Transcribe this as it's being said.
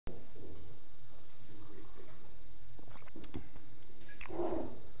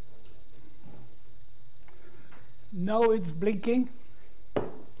Now it's blinking.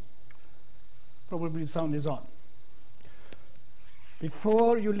 Probably the sound is on.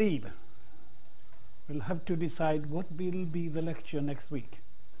 Before you leave, we'll have to decide what will be the lecture next week.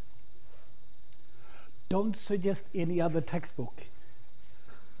 Don't suggest any other textbook.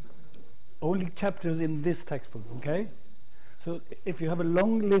 Only chapters in this textbook, okay? So if you have a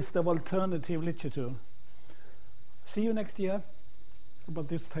long list of alternative literature, see you next year about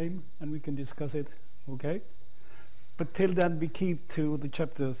this time and we can discuss it, okay? But till then we keep to the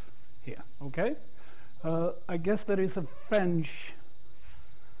chapters here, okay? I guess there is a French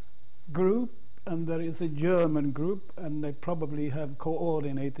group and there is a German group, and they probably have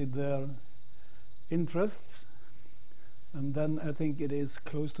coordinated their interests, and then I think it is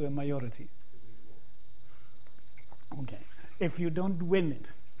close to a majority. Okay. If you don't win it,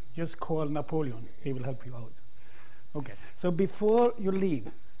 just call Napoleon. He will help you out. Okay. So before you leave,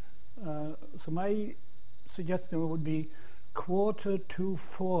 so my suggestion would be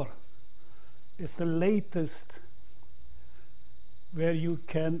 3:45 is the latest where you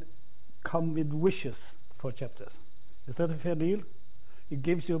can come with wishes for chapters. Is that a fair deal? It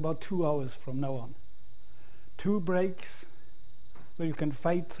gives you about 2 hours from now on. 2 breaks where you can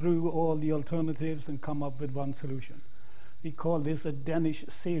fight through all the alternatives and come up with one solution. We call this a Danish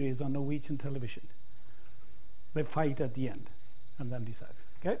series on Norwegian television. They fight at the end and then decide.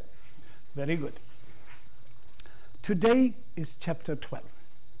 Okay? Very good. Today is chapter 12.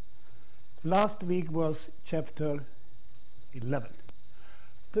 Last week was chapter 11.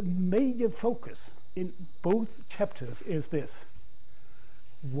 The major focus in both chapters is this: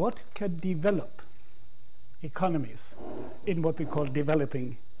 what can develop economies in what we call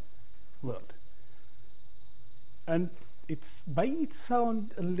developing world? And it might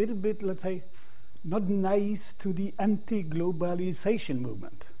sound a little bit, let's say, not nice to the anti-globalization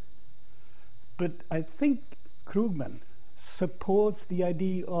movement, but I think Krugman supports the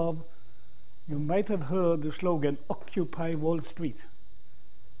idea of, you might have heard the slogan, Occupy Wall Street.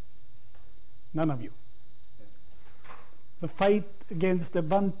 None of you. The fight against the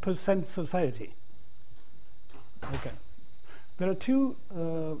 1% society. Okay. There are 2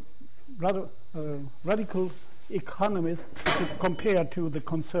 rather radical economists to compare to the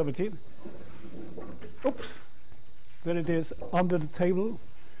conservative. Oops. There it is under the table.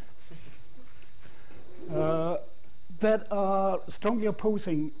 That are strongly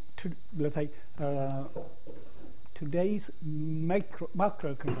opposing to, let's say, today's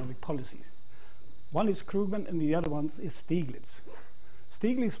macroeconomic policies. One is Krugman and the other one is Stiglitz.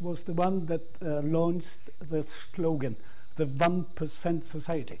 Stiglitz was the one that launched the slogan, the 1%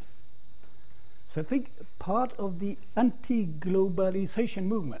 society. So I think part of the anti-globalization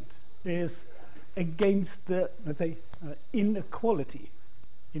movement is against the, let's say, inequality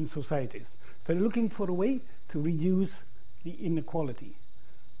in societies. So they're looking for a way to reduce the inequality,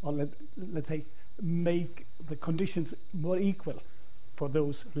 or let's say, make the conditions more equal for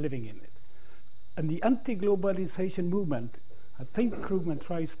those living in it. And the anti-globalization movement, I think Krugman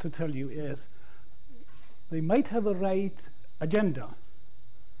tries to tell you, is they might have a right agenda,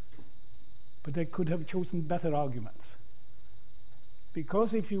 but they could have chosen better arguments.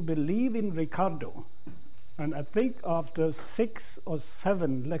 Because if you believe in Ricardo, and I think after 6 or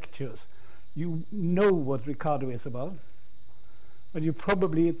 7 lectures, you know what Ricardo is about, but you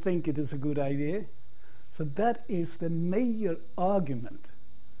probably think it is a good idea. So that is the major argument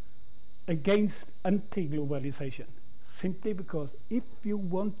against anti-globalization, simply because if you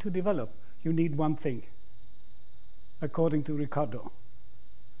want to develop, you need one thing, according to Ricardo.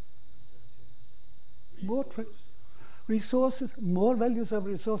 More resources, more values of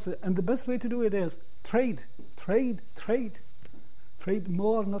resources, and the best way to do it is trade, trade, trade. Trade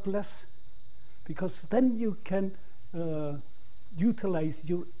more, not less, because then you can utilize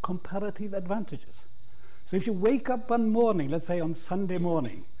your comparative advantages. So if you wake up one morning, let's say on Sunday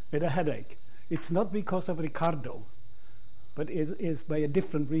morning, with a headache, it's not because of Ricardo, but it is by a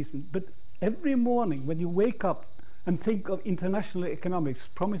different reason. But every morning when you wake up and think of international economics,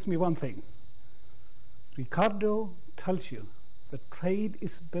 promise me one thing. Ricardo tells you that trade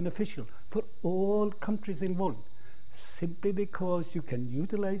is beneficial for all countries involved, simply because you can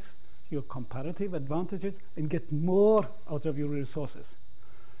utilize your comparative advantages and get more out of your resources.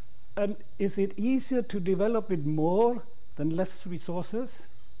 And is it easier to develop with more than less resources?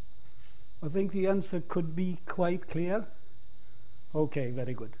 I think the answer could be quite clear. Okay,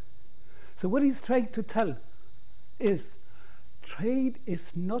 very good. So what he's trying to tell is trade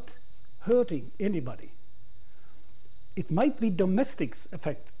is not hurting anybody. It might be domestic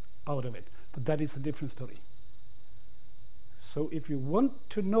effect out of it, but that is a different story. So if you want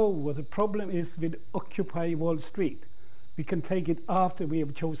to know what the problem is with Occupy Wall Street, we can take it after we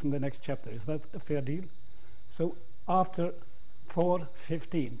have chosen the next chapter. Is that a fair deal? So after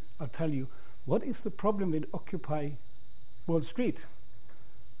 4:15, I'll tell you what is the problem with Occupy Wall Street.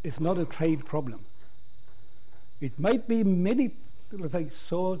 It's not a trade problem. It might be many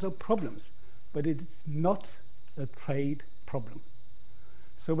sorts of problems, but it's not a trade problem.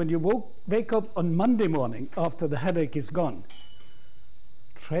 So when you wake up on Monday morning after the headache is gone,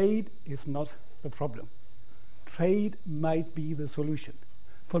 trade is not the problem. Trade might be the solution.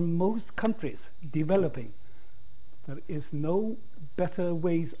 For most countries developing, there is no better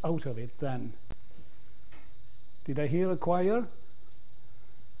ways out of it than, did I hear a choir?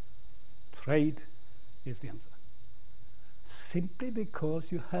 Trade is the answer. Simply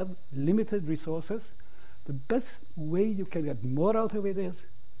because you have limited resources, the best way you can get more out of it is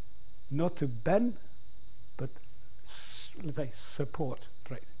not to ban, but let's say support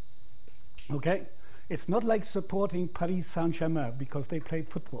trade. Okay? It's not like supporting Paris Saint-Germain because they play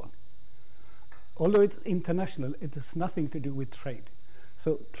football. Although it's international, it has nothing to do with trade.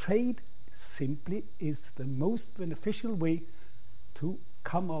 So trade simply is the most beneficial way to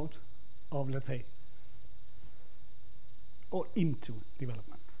come out of, let's say, or into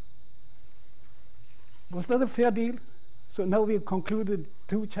development. Was that a fair deal? So now we've concluded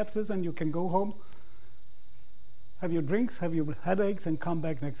 2 chapters and you can go home, have your drinks, have your headaches, and come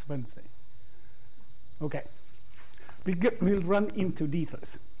back next Wednesday. Okay. We'll run into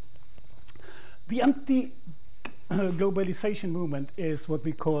details. The anti-globalization movement is what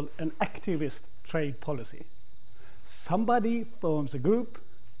we call an activist trade policy. Somebody forms a group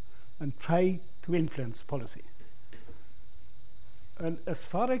and try to influence policy. And as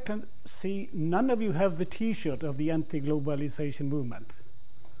far as I can see, none of you have the T-shirt of the anti-globalization movement.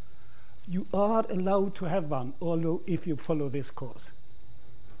 You are allowed to have one, although if you follow this course.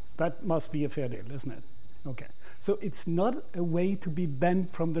 That must be a fair deal, isn't it? Okay. So it's not a way to be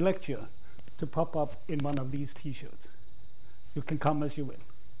banned from the lecture to pop up in one of these T-shirts. You can come as you will.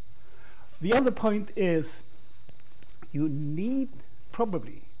 The other point is you need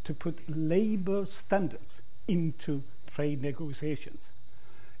probably to put labor standards into trade negotiations.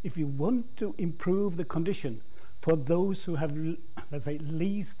 If you want to improve the condition for those who have, let's say,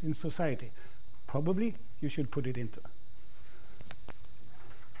 least in society, probably you should put it into.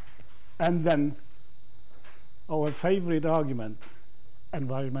 And then our favorite argument,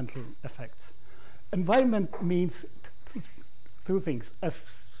 environmental effects. Environment means 2 things,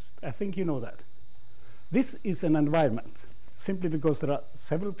 as I think you know that. This is an environment, simply because there are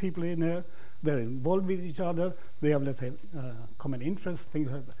several people in here, they're involved with each other, they have, let's say, common interests, things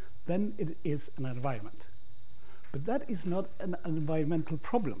like that. Then it is an environment. But that is not an environmental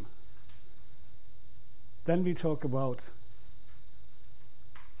problem. Then we talk about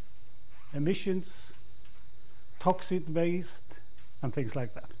emissions, toxic waste, and things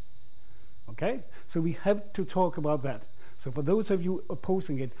like that. Okay? So we have to talk about that. So for those of you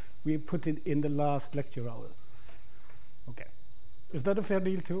opposing it, we put it in the last lecture hour. Okay. Is that a fair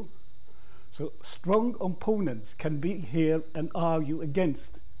deal too? So strong opponents can be here and argue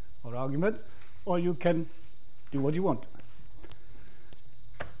against our arguments, or you can do what you want.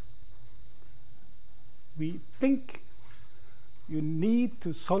 We think you need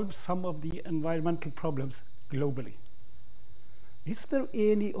to solve some of the environmental problems globally. Is there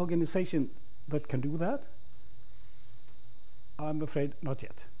any organization that can do that? I'm afraid not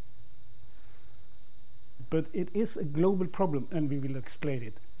yet. But it is a global problem, and we will explain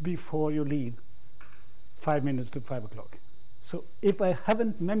it before you leave 5 minutes to 5 o'clock. So if I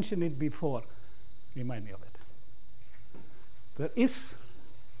haven't mentioned it before, remind me of it. There is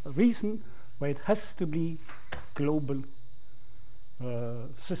a reason why it has to be global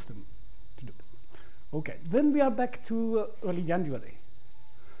system to do it. Okay, then we are back to early January,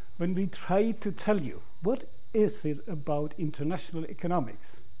 when we try to tell you what is it about international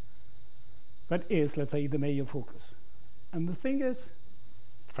economics that is, let's say, the major focus. And the thing is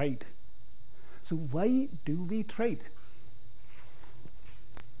trade. So why do we trade?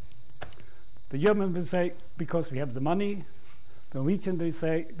 The German will say, because we have the money. The Norwegian will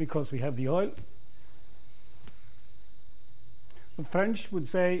say, because we have the oil. The French would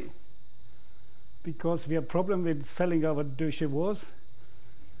say, because we have problem with selling our deux chevaux.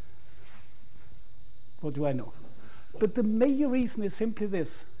 What do I know? But the major reason is simply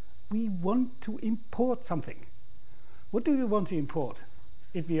this. We want to import something. What do we want to import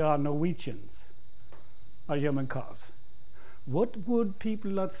if we are Norwegians or German cars? What would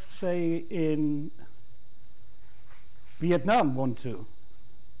people, let's say, in Vietnam want to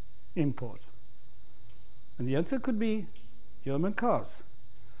import? And the answer could be German cars.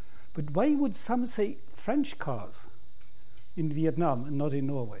 But why would some say French cars in Vietnam and not in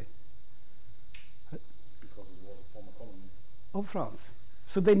Norway? Because it was a former colony of France.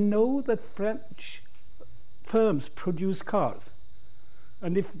 So they know that French firms produce cars.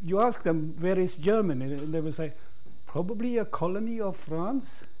 And if you ask them, where is Germany? They will say, probably a colony of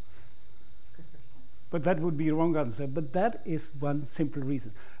France. But that would be a wrong answer. But that is one simple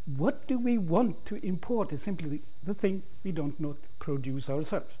reason. What do we want to import is simply the thing we don't not produce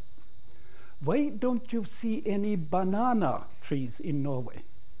ourselves. Why don't you see any banana trees in Norway?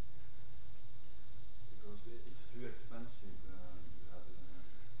 because it's too expensive. You have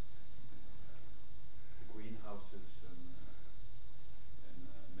the greenhouses and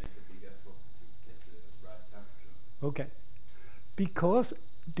make a big effort to get the right temperature. Okay. Because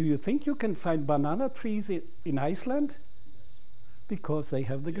do you think you can find banana trees in Iceland? Yes. Because they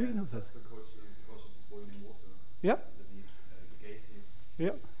have the greenhouses. That's because of boiling water. Yeah. The gases.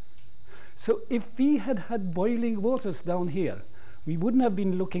 Yeah. So if we had had boiling waters down here, we wouldn't have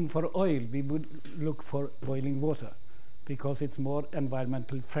been looking for oil. We would look for boiling water because it's more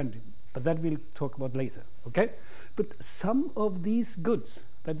environmental friendly. But that we'll talk about later. Okay? But some of these goods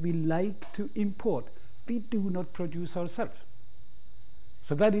that we like to import, we do not produce ourselves.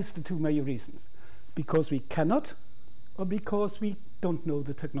 So that is the two major reasons. Because we cannot, or because we don't know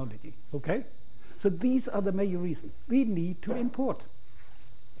the technology. Okay? So these are the major reasons. We need to import.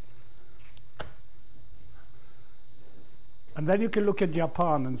 And then you can look at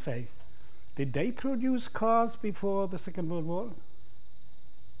Japan and say, did they produce cars before the Second World War?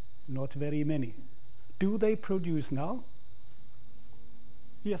 Not very many. Do they produce now?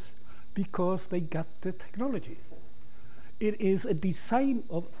 Yes, because they got the technology. It is a design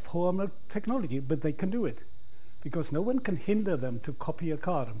of former technology, but they can do it because no one can hinder them to copy a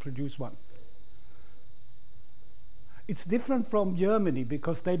car and produce one. It's different from Germany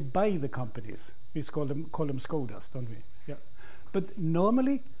because they buy the companies. We call them Skodas, don't we? Yeah. But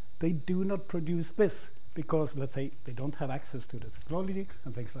normally they do not produce this because, let's say, they don't have access to the technology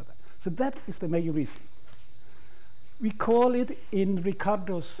and things like that. So that is the major reason. We call it in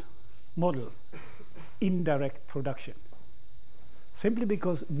Ricardo's model indirect production. Simply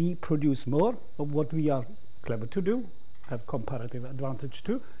because we produce more of what we are clever to do, have comparative advantage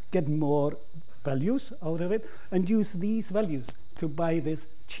to, get more values out of it, and use these values to buy this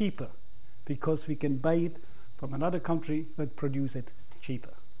cheaper, because we can buy it from another country that produce it cheaper.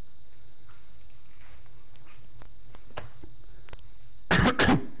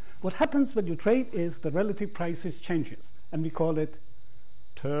 What happens when you trade is the relative prices changes, and we call it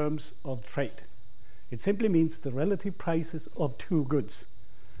terms of trade. It simply means the relative prices of two goods.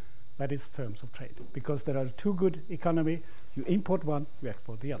 That is terms of trade. Because there are two good economy, you import one, you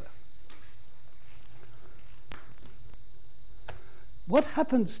export the other. What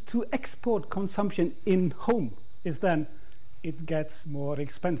happens to export consumption in home is then it gets more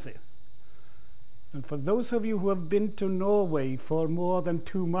expensive. And for those of you who have been to Norway for more than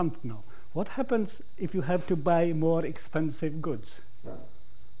 2 months now, what happens if you have to buy more expensive goods?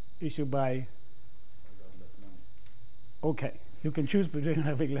 Is you buy... Okay, you can choose between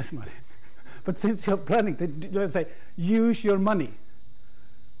having less money. But since you're planning to, let's say, use your money,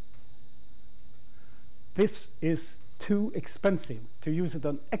 this is too expensive to use it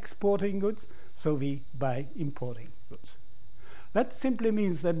on exporting goods, so we buy importing goods. That simply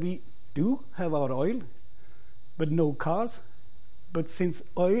means that we do have our oil, but no cars. But since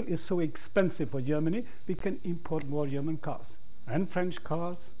oil is so expensive for Germany, we can import more German cars, and French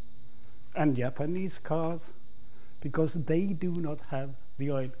cars, and Japanese cars, because they do not have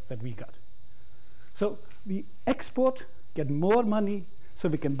the oil that we got. So we export, get more money, so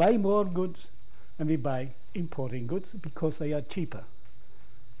we can buy more goods, and we buy importing goods because they are cheaper.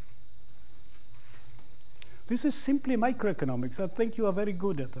 This is simply microeconomics. I think you are very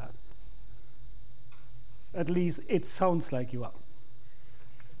good at that. At least it sounds like you are.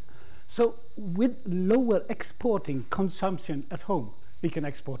 So with lower exporting consumption at home, we can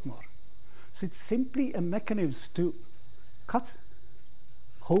export more. So it's simply a mechanism to cut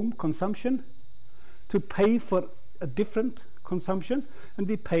home consumption, to pay for a different consumption, and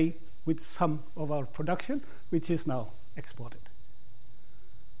we pay with some of our production, which is now exported.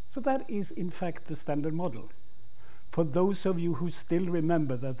 So that is, in fact, the standard model. For those of you who still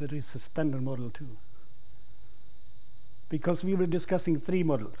remember that there is a standard model too. Because we were discussing 3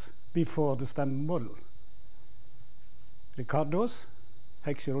 models before the standard model. Ricardo's,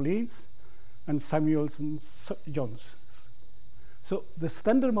 Heckscher-Ohlins, and Samuelson-Jones. So the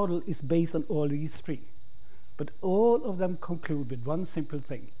standard model is based on all these 3. But all of them conclude with one simple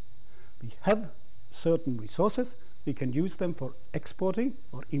thing. We have certain resources, we can use them for exporting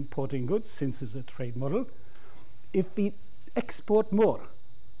or importing goods, since it's a trade model. If we export more,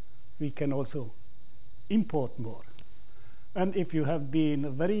 we can also import more. And if you have been a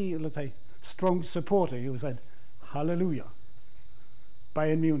very, let's say, strong supporter, you said, hallelujah,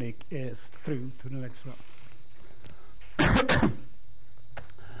 Bayern Munich is through to the next round.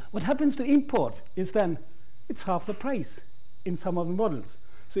 What happens to import is then it's half the price in some of the models.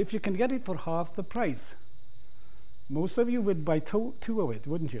 So if you can get it for half the price, most of you would buy two of it,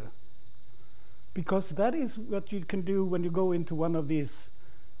 wouldn't you? Because that is what you can do when you go into one of these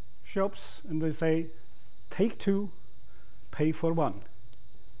shops and they say, take two, pay for one.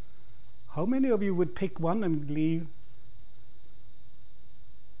 How many of you would pick one and leave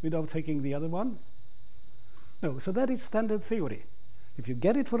without taking the other one? No, so that is standard theory. If you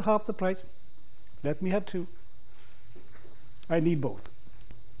get it for half the price, let me have two. I need both.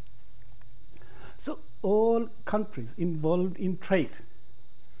 So all countries involved in trade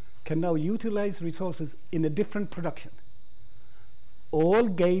can now utilize resources in a different production. All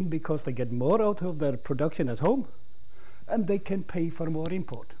gain because they get more out of their production at home, and they can pay for more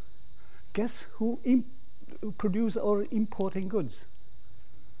import. Guess who produce or importing goods?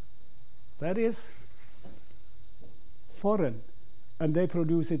 That is foreign, and they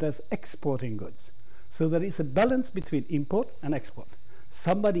produce it as exporting goods. So there is a balance between import and export.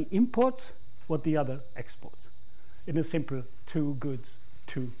 Somebody imports what the other exports in a simple two goods,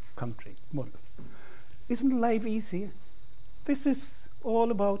 two country model. Isn't life easy? This is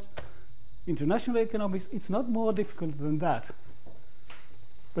all about international economics. It's not more difficult than that.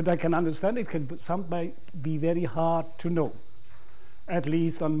 But I can understand it can sometimes be very hard to know, at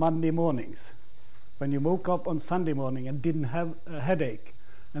least on Monday mornings. When you woke up on Sunday morning and didn't have a headache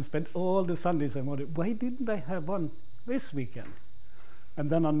and spent all the Sundays and wondered, why didn't I have one this weekend? And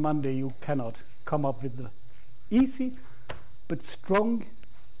then on Monday you cannot come up with the easy but strong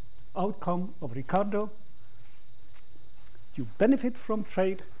outcome of Ricardo. You benefit from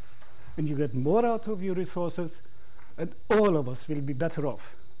trade and you get more out of your resources, and all of us will be better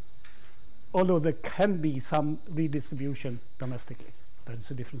off. Although there can be some redistribution domestically. That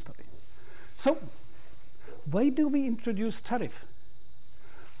is a different story. So, why do we introduce tariff?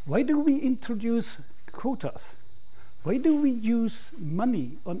 Why do we introduce quotas? Why do we use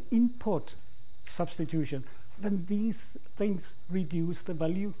money on import substitution when these things reduce the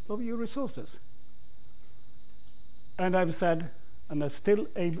value of your resources? And I've said, and I still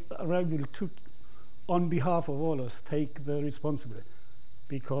will to, on behalf of all of us, take the responsibility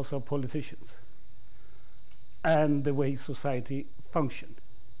because of politicians and the way society functions.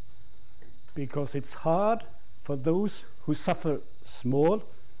 Because it's hard for those who suffer small,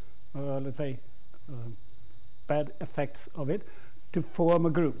 let's say, bad effects of it, to form a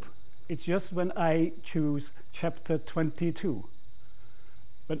group. It's just when I choose chapter 22,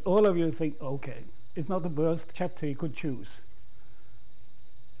 when all of you think, okay, it's not the worst chapter you could choose.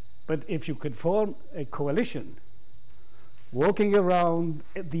 But if you could form a coalition, walking around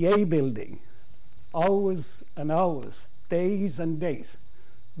the A building, hours and hours, days and days,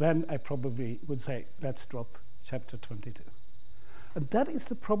 then I probably would say, let's drop chapter 22. And that is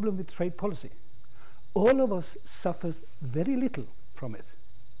the problem with trade policy. All of us suffers very little from it.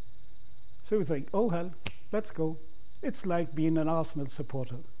 So we think, oh hell, let's go. It's like being an Arsenal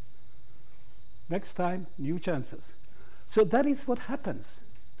supporter. Next time, new chances. So that is what happens.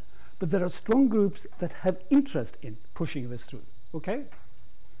 But there are strong groups that have interest in pushing this through, okay?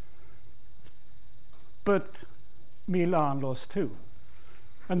 But Milan lost too.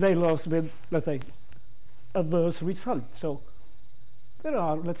 And they lost with, let's say, a worse result. So there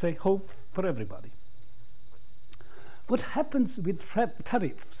are, let's say, hope for everybody. What happens with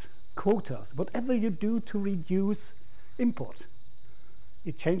tariffs, quotas, whatever you do to reduce import,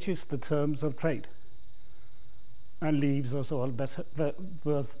 it changes the terms of trade and leaves us all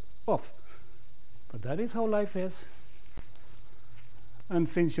worse off. But that is how life is. And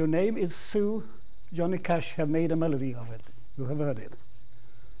since your name is Sue, Johnny Cash have made a melody of it. You have heard it.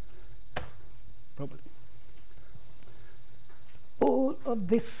 Probably. All of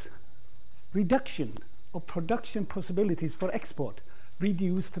this reduction of production possibilities for export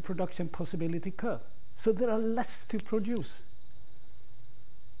reduce the production possibility curve. So there are less to produce.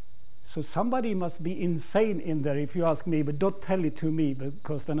 So somebody must be insane in there, if you ask me, but don't tell it to me,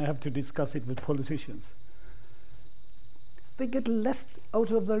 because then I have to discuss it with politicians. They get less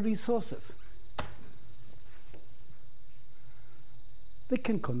out of their resources. They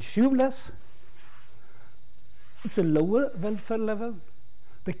can consume less. It's a lower welfare level.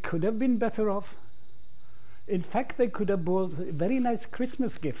 They could have been better off. In fact, they could have bought a very nice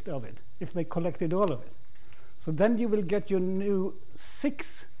Christmas gift of it if they collected all of it. So then you will get your new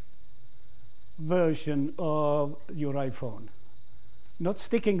 6 version of your iPhone, not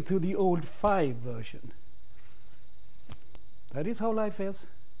sticking to the old 5 version. That is how life is.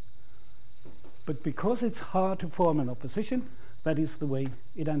 But because it's hard to form an opposition, that is the way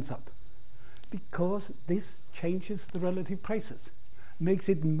it ends up. Because this changes the relative prices, makes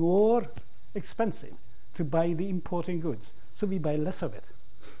it more expensive to buy the importing goods, so we buy less of it.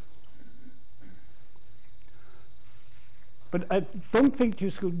 But I don't think you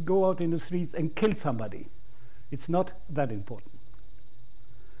should go out in the streets and kill somebody. It's not that important.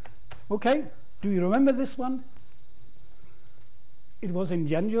 Okay, do you remember this one? It was in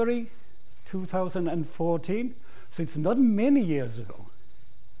January 2014, so it's not many years ago.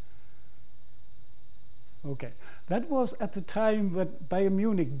 Okay, that was at the time that Bayern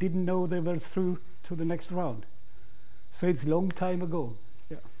Munich didn't know they were through to the next round. So it's a long time ago.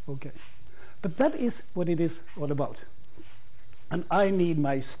 Yeah, okay. But that is what it is all about. And I need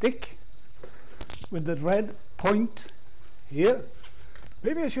my stick with the red point here.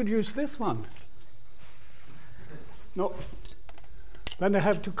 Maybe I should use this one. No. Then I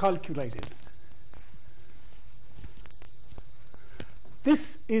have to calculate it.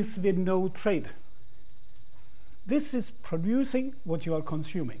 This is with no trade. This is producing what you are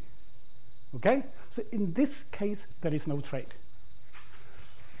consuming. Okay? So in this case, there is no trade.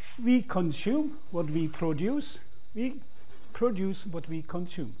 We consume what we produce. We produce what we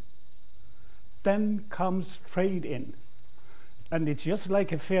consume. Then comes trade in. And it's just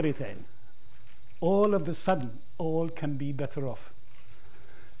like a fairy tale. All of a sudden, all can be better off.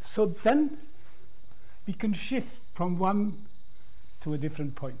 So then we can shift from one to a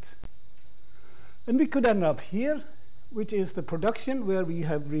different point. And we could end up here, which is the production where we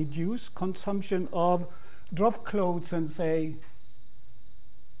have reduced consumption of drop clothes and say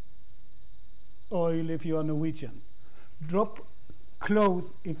oil if you are Norwegian, drop clothes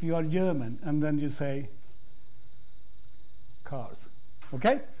if you are German, and then you say cars.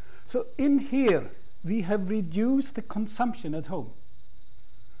 Okay? So in here we have reduced the consumption at home.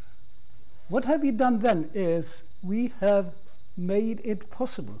 What have we done then is we have made it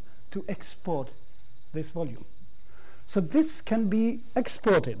possible to export this volume. So this can be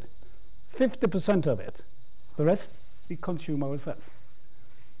exported, 50% of it. The rest we consume ourselves.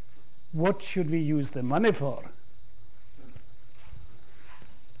 What should we use the money for?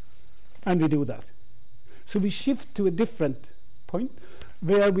 And we do that. So we shift to a different point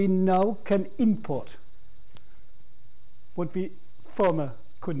where we now can import what we former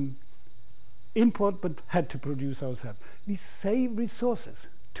couldn't import but had to produce ourselves. We save resources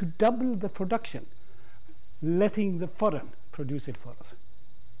to double the production, letting the foreign produce it for us.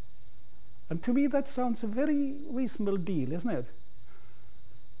 And to me that sounds a very reasonable deal, isn't it?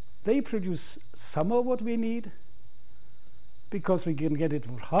 They produce some of what we need because we can get it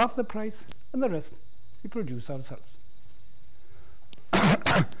for half the price, and the rest we produce ourselves.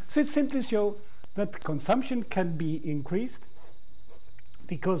 So it simply shows that consumption can be increased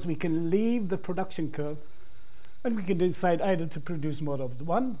because we can leave the production curve and we can decide either to produce more of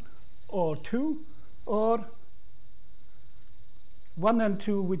one or two, or 1 and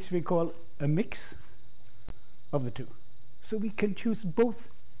 2, which we call a mix of the two. So we can choose both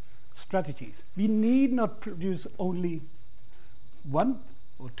strategies. We need not produce only 1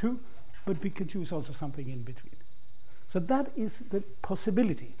 or 2, but we can choose also something in between. So that is the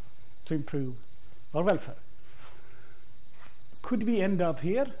possibility to improve our welfare. Could we end up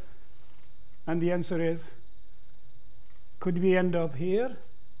here? And the answer is, could we end up here?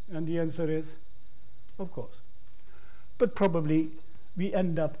 And the answer is, of course. But probably we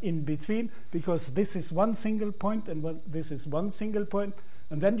end up in between, because this is one single point and this is one single point.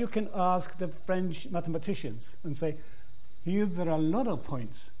 And then you can ask the French mathematicians and say, here there are a lot of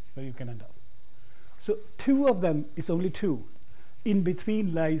points where you can end up. So 2 of them is only 2. In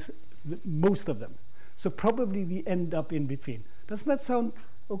between lies most of them. So probably we end up in between. Doesn't that sound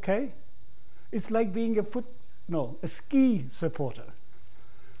okay? It's like being a ski supporter.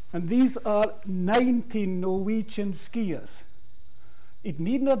 And these are 19 Norwegian skiers. It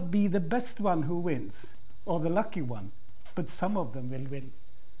need not be the best one who wins, or the lucky one, but some of them will win.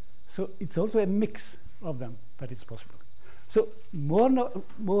 So it's also a mix of them that is possible. So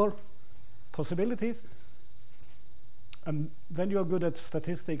more possibilities. And then you're good at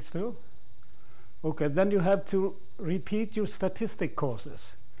statistics too. Okay, then you have to repeat your statistic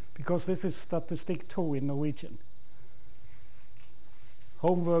courses, because this is statistic 2 in Norwegian.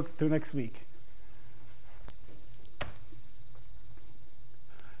 Homework to next week.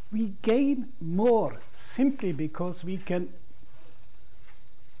 We gain more simply because we can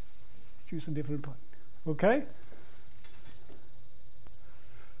choose a different point. Okay?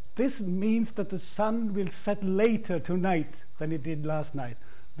 This means that the sun will set later tonight than it did last night.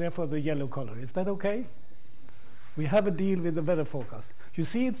 Therefore, the yellow color. Is that okay? We have a deal with the weather forecast. You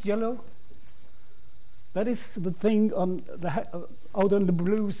see it's yellow? That is the thing on out on the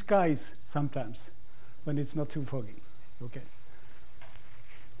blue skies sometimes when it's not too foggy. Okay.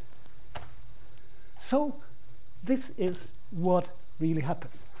 So this is what really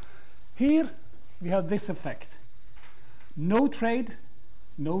happened. Here we have this effect. No trade,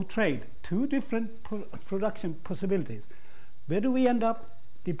 no trade. Two different production possibilities. Where do we end up?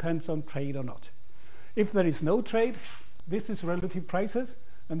 Depends on trade or not. If there is no trade, this is relative prices,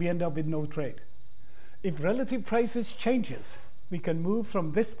 and we end up with no trade. If relative prices changes, we can move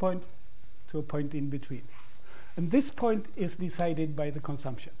from this point to a point in between. And this point is decided by the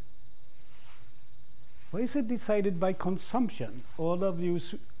consumption. Why is it decided by consumption? All of you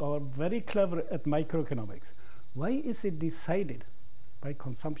are very clever at microeconomics. Why is it decided by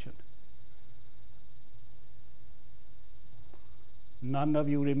consumption? None of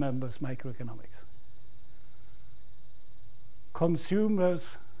you remembers microeconomics.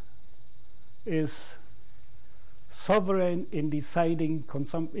 Consumers is sovereign in deciding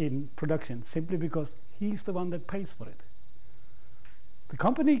in production simply because he's the one that pays for it. The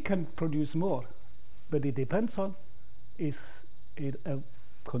company can produce more, but it depends on is it a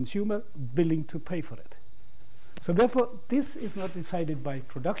consumer willing to pay for it. So therefore, this is not decided by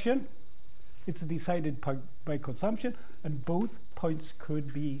production, it's decided by consumption, and both points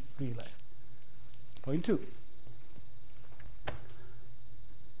could be realized. Point 2.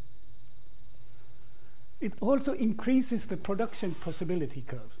 It also increases the production possibility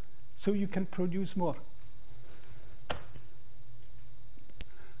curve, so you can produce more.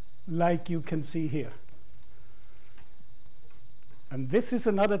 Like you can see here. And this is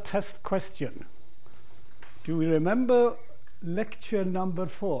another test question. Do we remember lecture number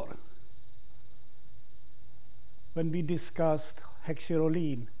 4? When we discussed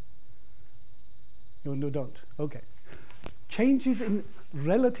hexaroline? No, don't. Okay. Changes in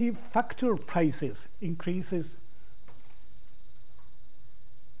relative factor prices increases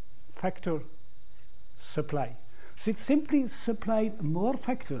factor supply. So it's simply supplied more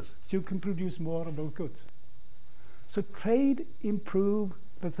factors, you can produce more of those goods. So trade improve,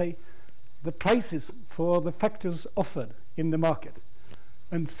 let's say, the prices for the factors offered in the market.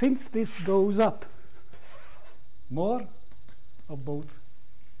 And since this goes up, more of both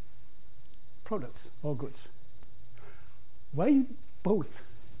products or goods. Why both?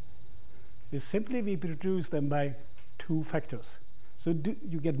 Is simply we produce them by 2 factors. So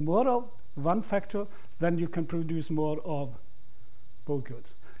you get more of one factor, then you can produce more of both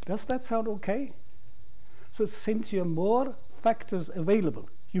goods. Does that sound okay? So since you have more factors available,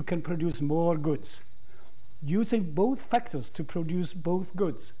 you can produce more goods. Using both factors to produce both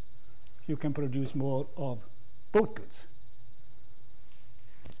goods, you can produce more of both goods.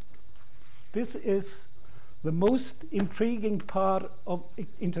 This is the most intriguing part of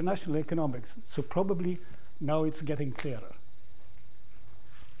international economics, so probably now it's getting clearer.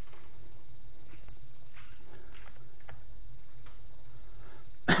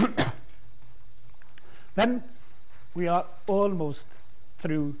 Then we are almost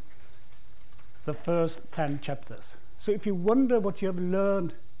through the first 10 chapters. So if you wonder what you have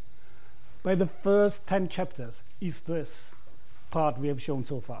learned by the first 10 chapters, is this part we have shown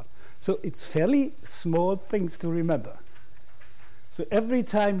so far. So it's fairly small things to remember. So every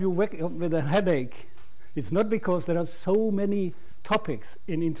time you wake up with a headache, it's not because there are so many topics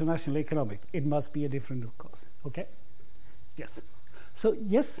in international economics. It must be a different course. Okay? Yes. So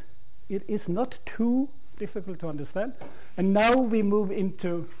yes, it is not too difficult to understand. And now we move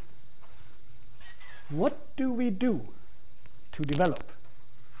into what do we do to develop?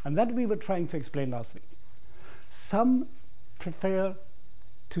 And that we were trying to explain last week. Some prefer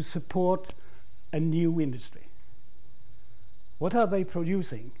to support a new industry. What are they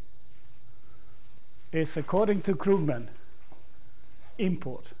producing? Is, according to Krugman,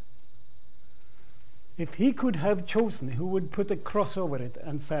 import. If he could have chosen, he would put a cross over it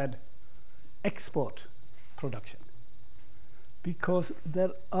and said export production. Because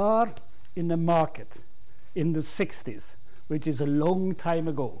there are in the market in the 60s, which is a long time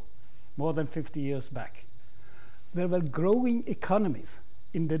ago, more than 50 years back, there were growing economies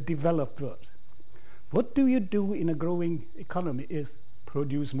in the developed world. What do you do in a growing economy is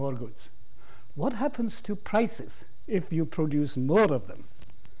produce more goods. What happens to prices if you produce more of them?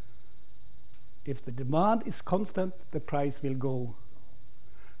 If the demand is constant, the price will go.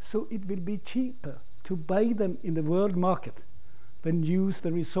 So it will be cheaper to buy them in the world market than use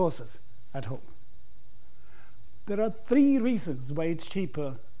the resources at home. There are 3 reasons why it's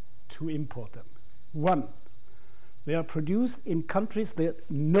cheaper to import them. 1, they are produced in countries that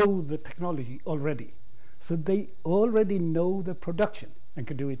know the technology already. So they already know the production and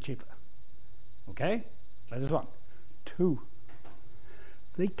can do it cheaper. Okay? That is 1. 2,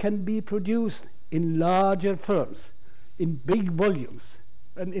 they can be produced in larger firms, in big volumes.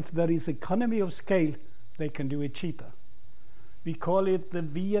 And if there is economy of scale, they can do it cheaper. We call it the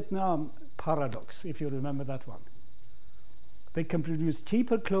Vietnam paradox, if you remember that one. They can produce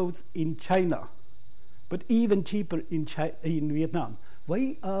cheaper clothes in China, but even cheaper in Vietnam.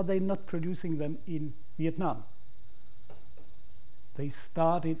 Why are they not producing them in Vietnam? They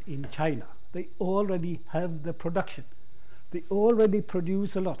started in China. They already have the production. They already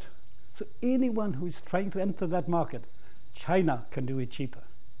produce a lot. So anyone who is trying to enter that market, China can do it cheaper.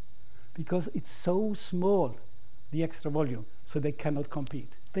 Because it's so small, the extra volume, so they cannot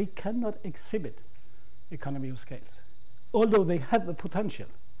compete. They cannot exhibit economy of scales. Although they have the potential,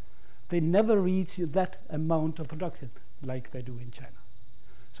 they never reach that amount of production like they do in China.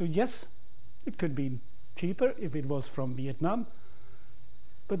 So yes, it could be cheaper if it was from Vietnam,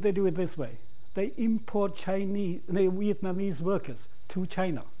 but they do it this way. They import Vietnamese workers to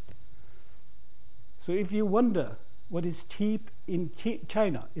China. So if you wonder what is cheap in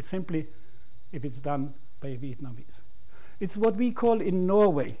China, it's simply if it's done by Vietnamese. It's what we call in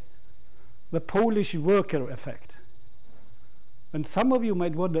Norway the Polish worker effect. And some of you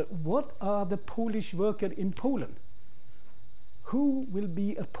might wonder, what are the Polish workers in Poland? Who will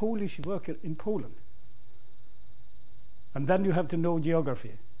be a Polish worker in Poland? And then you have to know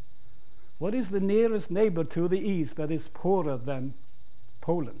geography. What is the nearest neighbor to the east that is poorer than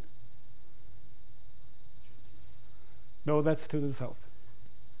Poland? No, that's to the south.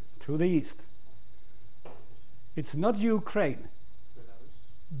 To the east. It's not Ukraine.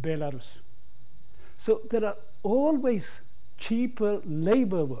 Belarus. So there are always cheaper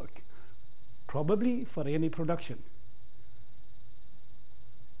labor work, probably for any production.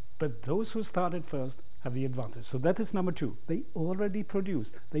 But those who started first have the advantage. So that is number 2. They already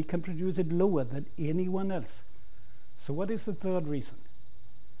produce. They can produce it lower than anyone else. So what is the 3rd reason?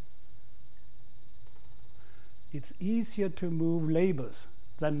 It's easier to move laborers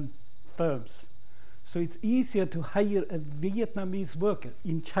than firms. So it's easier to hire a Vietnamese worker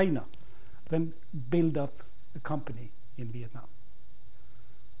in China than build up a company in Vietnam.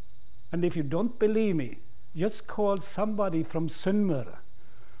 And if you don't believe me, just call somebody from Sunnmøre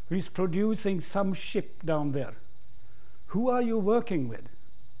who is producing some ship down there. Who are you working with?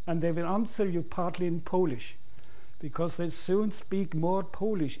 And they will answer you partly in Polish, because they soon speak more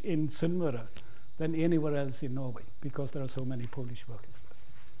Polish in Sunnmøre than anywhere else in Norway, because there are so many Polish workers there.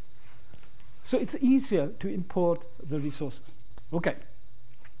 So it's easier to import the resources. Okay.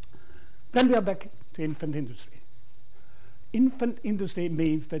 Then we are back to infant industry. Infant industry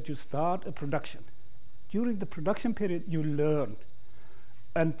means that you start a production. During the production period, you learn.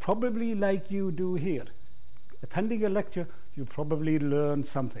 And probably like you do here, attending a lecture, you probably learn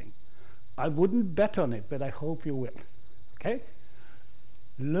something. I wouldn't bet on it, but I hope you will. Okay?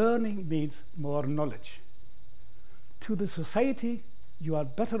 Learning means more knowledge. To the society, you are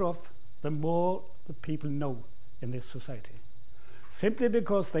better off the more the people know in this society. Simply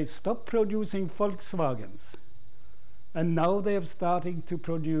because they stopped producing Volkswagens, and now they are starting to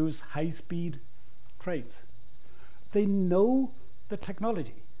produce high-speed trains. They know the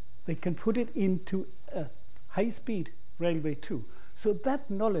technology. They can put it into a high-speed railway too. So that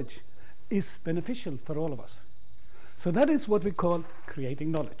knowledge is beneficial for all of us. So that is what we call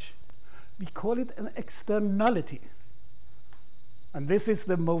creating knowledge. We call it an externality. And this is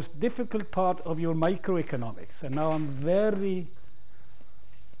the most difficult part of your microeconomics. And now I'm very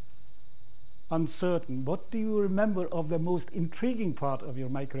uncertain. What do you remember of the most intriguing part of your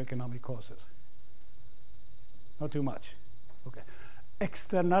microeconomic courses? Not too much. Okay.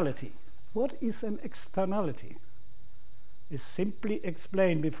 Externality. What is an externality? Is simply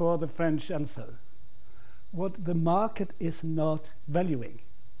explained before the French answer. What the market is not valuing.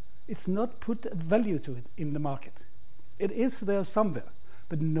 It's not put a value to it in the market. It is there somewhere,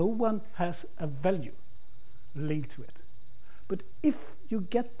 but no one has a value linked to it. But if you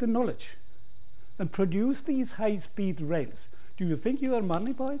get the knowledge and produce these high-speed rails, do you think you earn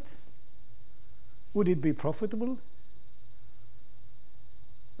money by it? Would it be profitable?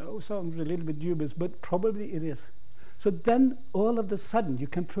 Oh, sounds a little bit dubious, but probably it is. So then all of a sudden you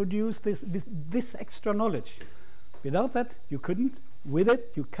can produce this extra knowledge. Without that, you couldn't. With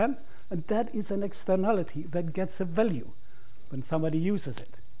it, you can. And that is an externality that gets a value when somebody uses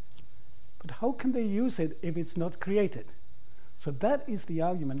it. But how can they use it if it's not created? So that is the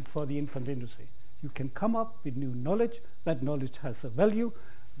argument for the infant industry. You can come up with new knowledge. That knowledge has a value.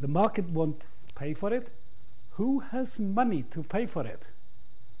 The market won't pay for it. Who has money to pay for it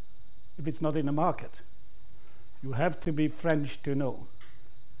if it's not in the market? You have to be French to know.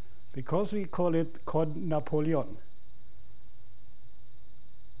 Because we call it Code Napoleon.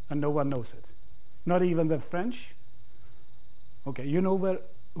 And no one knows it. Not even the French. Okay, you know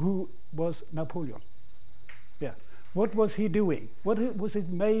who was Napoleon? Yeah. What was he doing? What was his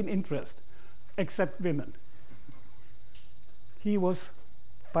main interest? Except women. He was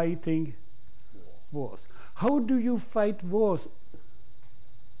fighting wars. How do you fight wars?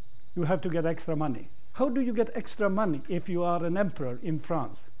 You have to get extra money. How do you get extra money if you are an emperor in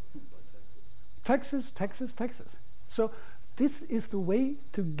France? By taxes. Taxes. So this is the way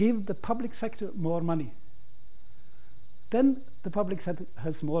to give the public sector more money. Then the public sector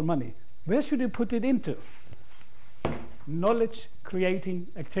has more money. Where should you put it into? Knowledge creating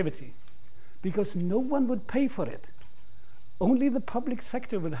activity. Because no one would pay for it. Only the public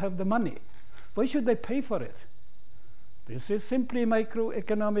sector would have the money. Why should they pay for it? This is simply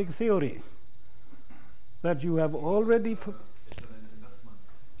microeconomic theory that you have already... It's an investment.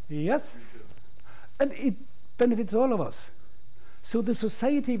 Yes. And it benefits all of us. So the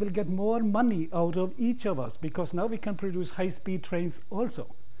society will get more money out of each of us, because now we can produce high-speed trains also.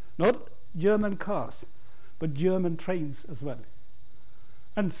 Not German cars, but German trains as well.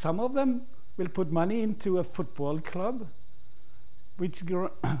 And some of them will put money into a football club, which,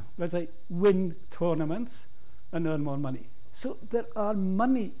 let's say, win tournaments and earn more money. So there are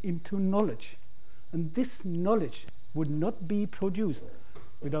money into knowledge. And this knowledge would not be produced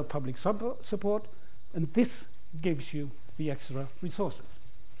without public support, and this gives you the extra resources.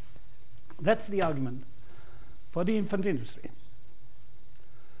 That's the argument for the infant industry.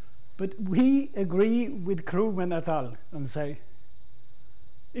 But we agree with Krugman et al. And say,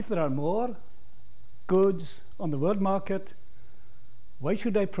 if there are more goods on the world market, why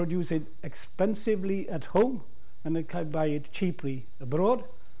should I produce it expensively at home and I can buy it cheaply abroad?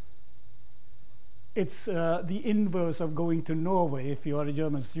 It's the inverse of going to Norway if you are a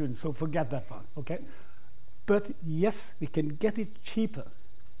German student, so forget that one, okay? But yes, we can get it cheaper.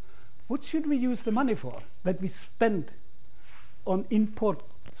 What should we use the money for that we spend on import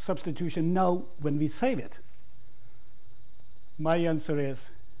substitution now when we save it? My answer is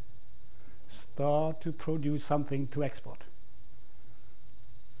start to produce something to export.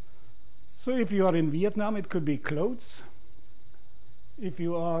 So if you are in Vietnam, it could be clothes. If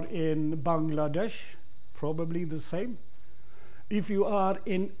you are in Bangladesh, probably the same. If you are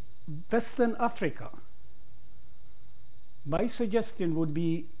in Western Africa, my suggestion would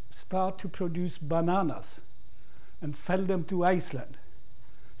be start to produce bananas and sell them to Iceland,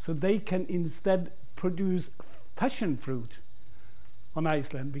 so they can instead produce passion fruit on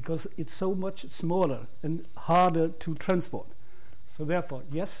Iceland, because it's so much smaller and harder to transport. So therefore,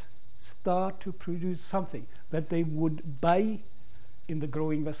 yes, start to produce something that they would buy in the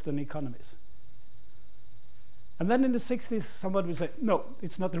growing Western economies. And then in the 60s, somebody would say, no,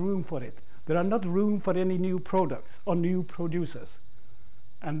 it's not the room for it. There are not room for any new products or new producers.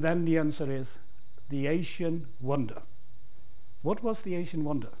 And then the answer is the Asian wonder. What was the Asian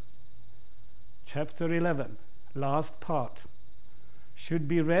wonder? Chapter 11, last part, should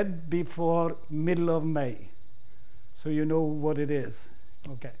be read before middle of May, so you know what it is.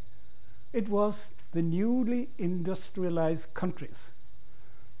 Okay. It was the newly industrialized countries.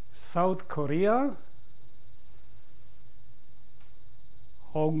 South Korea,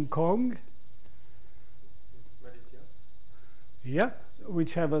 Hong Kong, yeah,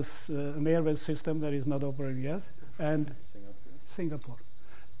 which have an airway system that is not operating yet, and Singapore.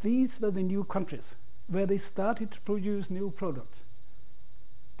 These were the new countries where they started to produce new products.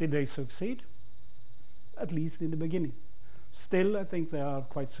 Did they succeed? At least in the beginning. Still, I think they are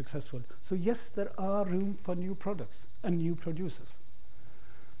quite successful. So yes, there are room for new products and new producers.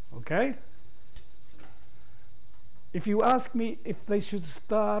 Okay? If you ask me if they should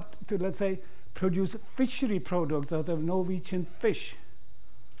start to, let's say, produce fishery products out of Norwegian fish,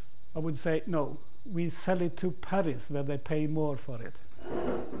 I would say no. We sell it to Paris where they pay more for it.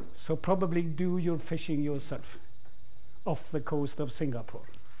 So probably do your fishing yourself off the coast of Singapore.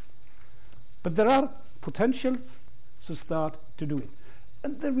 But there are potentials, so start to do it.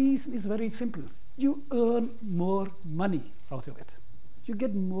 And the reason is very simple. You earn more money out of it. You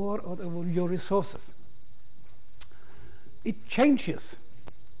get more out of your resources. It changes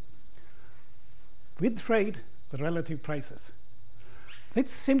with trade the relative prices. That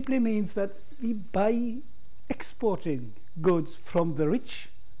simply means that we buy exporting goods from the rich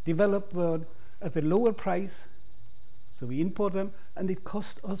developed world at a lower price, so we import them, and it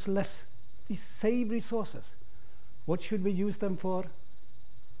costs us less. We save resources. What should we use them for?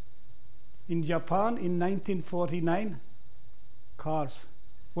 In Japan in 1949, cars.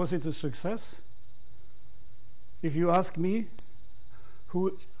 Was it a success? If you ask me,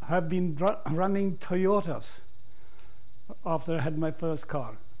 who have been running Toyotas after I had my first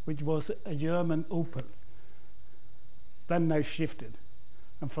car, which was a German Opel, then I shifted.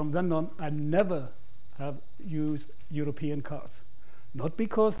 And from then on, I never have used European cars. Not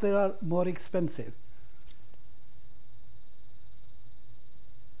because they are more expensive.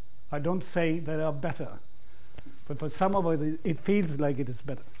 I don't say they are better, but for some of it, it feels like it is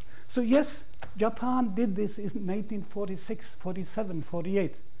better. So yes, Japan did this in 1946, 47,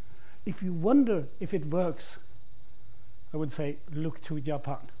 48. If you wonder if it works, I would say, look to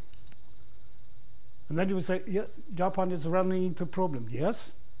Japan. And then you would say, yeah, Japan is running into problems.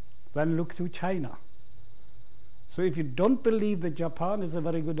 Yes, then look to China. So if you don't believe that Japan is a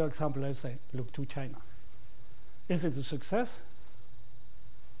very good example, I say, look to China. Is it a success?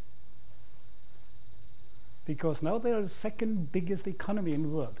 Because now they are the second biggest economy in the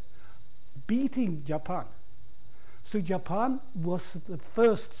world, beating Japan. So Japan was the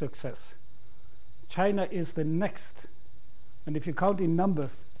first success. China is the next. And if you count in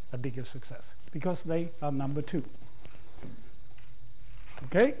numbers, a bigger success, because they are number 2.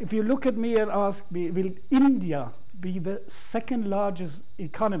 Okay, if you look at me and ask me, will India be the second largest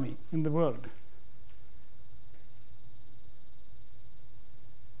economy in the world?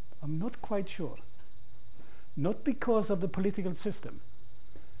 I'm not quite sure. Not because of the political system,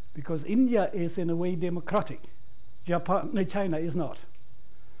 because India is in a way democratic. China is not.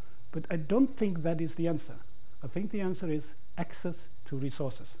 But I don't think that is the answer. I think the answer is access to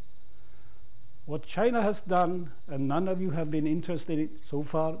resources. What China has done, and none of you have been interested in so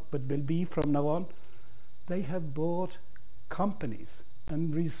far, but will be from now on, they have bought companies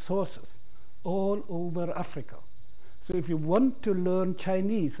and resources all over Africa. So if you want to learn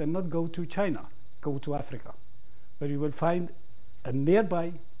Chinese and not go to China, go to Africa, where you will find a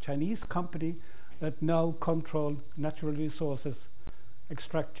nearby Chinese company that now control natural resources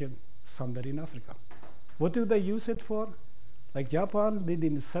extraction somewhere in Africa. What do they use it for? Like Japan did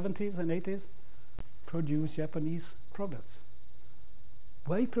in the 70s and 80s, produce Japanese products.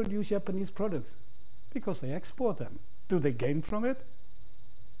 Why produce Japanese products? Because they export them. Do they gain from it?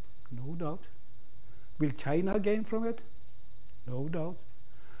 No doubt. Will China gain from it? No doubt.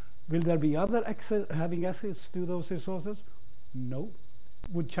 Will there be other having access to those resources? No.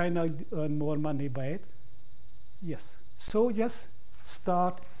 Would China earn more money by it? Yes. So yes,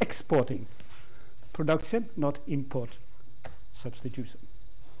 start exporting. Production, not import substitution.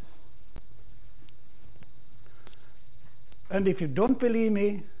 And if you don't believe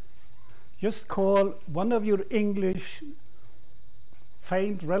me, just call one of your English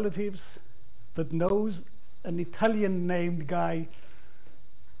faint relatives that knows an Italian named guy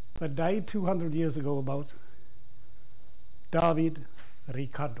that died 200 years ago, about David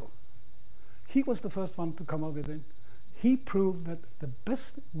Ricardo. He was the first one to come up with it. He proved that the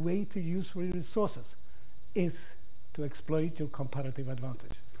best way to use resources is to exploit your comparative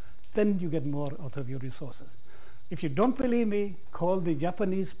advantage. Then you get more out of your resources. If you don't believe me, call the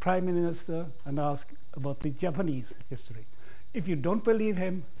Japanese Prime Minister and ask about the Japanese history. If you don't believe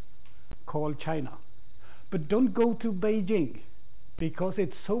him, call China. But don't go to Beijing, because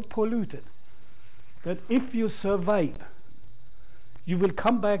it's so polluted that if you survive, you will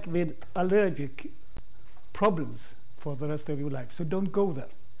come back with allergic problems for the rest of your life. So don't go there.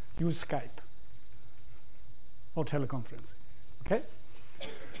 Use Skype or teleconference. Okay?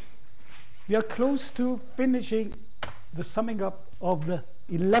 We are close to finishing the summing up of the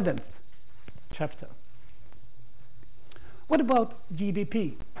 11th chapter. What about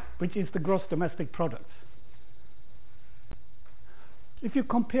GDP, which is the gross domestic product? If you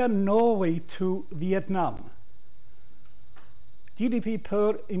compare Norway to Vietnam, GDP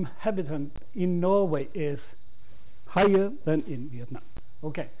per inhabitant in Norway is higher than in Vietnam.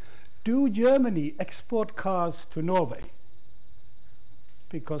 Okay. Do Germany export cars to Norway?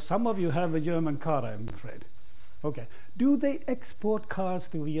 Because some of you have a German car, I'm afraid. Okay. Do they export cars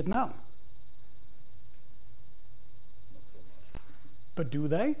to Vietnam? Not so much. But do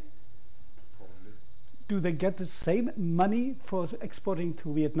they? Probably. Do they get the same money for exporting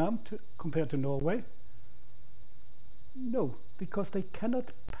to Vietnam compared to Norway? No, because they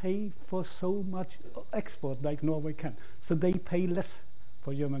cannot pay for so much export like Norway can. So they pay less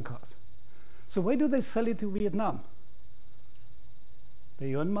for German cars. So why do they sell it to Vietnam?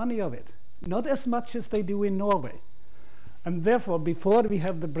 They earn money of it. Not as much as they do in Norway. And therefore, before we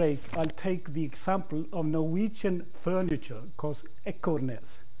have the break, I'll take the example of Norwegian furniture called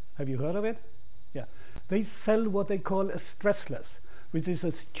Ekornes. Have you heard of it? Yeah. They sell what they call a stressless, which is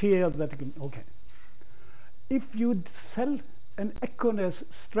a chair that you can, okay. If you sell an Ekornes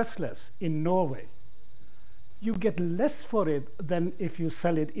stressless in Norway, you get less for it than if you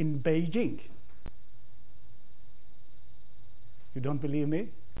sell it in Beijing. You don't believe me?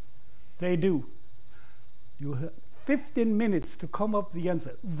 They do. You have 15 minutes to come up with the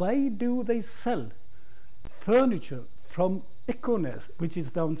answer. Why do they sell furniture from Ekornes, which is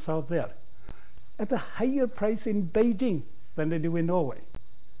down south there, at a higher price in Beijing than they do in Norway?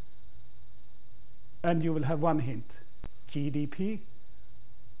 And you will have one hint: GDP,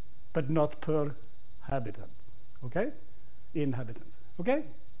 but not per habitant. Okay? Inhabitants. Okay?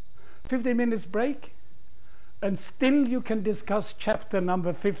 15 minutes break, and still you can discuss chapter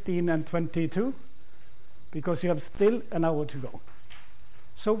number 15 and 22, because you have still an hour to go.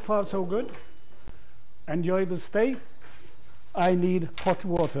 So far, so good. Enjoy the stay. I need hot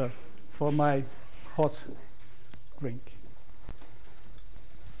water for my hot drink.